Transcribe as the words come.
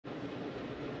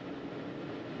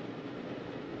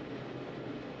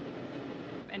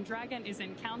and Dragon is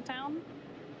in countdown,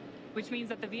 which means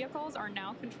that the vehicles are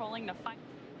now controlling the fight.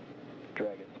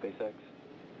 Dragon, SpaceX,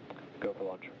 go for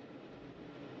launch.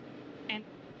 And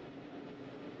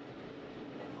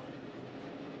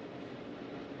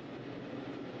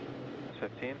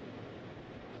 15.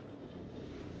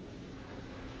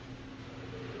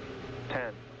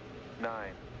 10,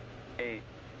 9, 8,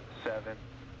 7,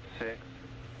 6,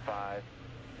 5,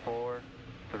 4,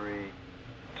 3,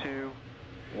 2,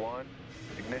 1.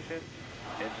 Ignition,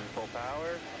 engine full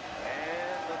power,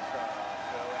 and liftoff.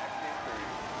 Go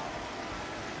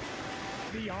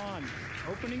Axiom-3. Beyond,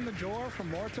 opening the door for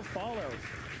more to follow.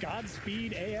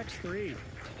 Godspeed AX-3.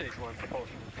 Stage 1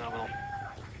 propulsion nominal.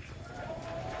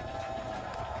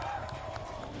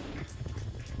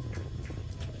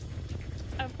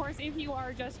 of course, if you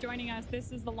are just joining us,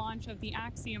 this is the launch of the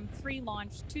Axiom-3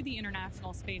 launch to the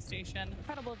International Space Station.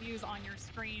 Incredible views on your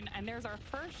screen, and there's our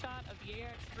first shot of the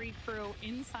AX-3 crew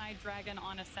inside Dragon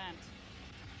on ascent.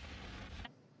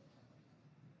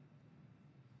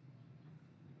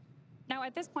 Now,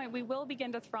 at this point, we will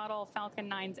begin to throttle Falcon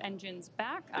 9's engines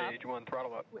back up. Stage 1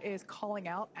 throttle up. Is calling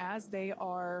out as they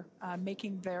are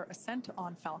making their ascent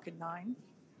on Falcon 9.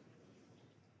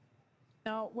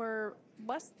 Now, we're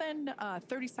less than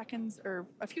 30 seconds or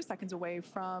a few seconds away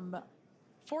from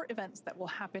 4 events that will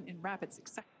happen in rapid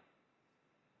succession.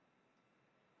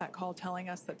 That call telling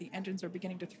us that the engines are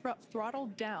beginning to throttle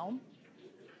down.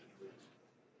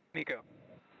 Nico.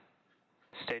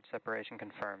 Stage separation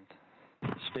confirmed.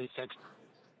 SpaceX.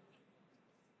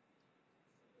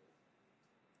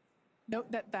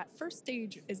 Note that that first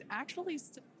stage is actually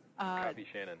Copy,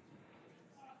 Shannon.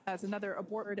 as another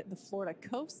aboard at the Florida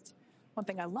coast. One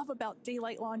thing I love about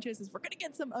daylight launches is we're going to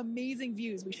get some amazing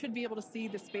views. We should be able to see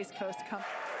the Space Coast come.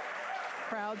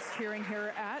 Crowds cheering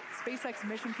here at SpaceX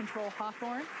Mission Control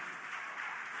Hawthorne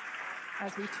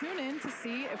as we tune in to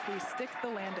see if we stick the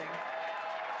landing.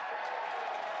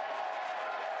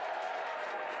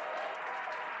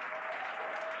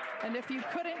 And if you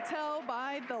couldn't tell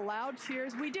by the loud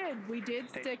cheers, we did. We did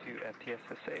Stage stick. 2 FTS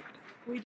has saved. We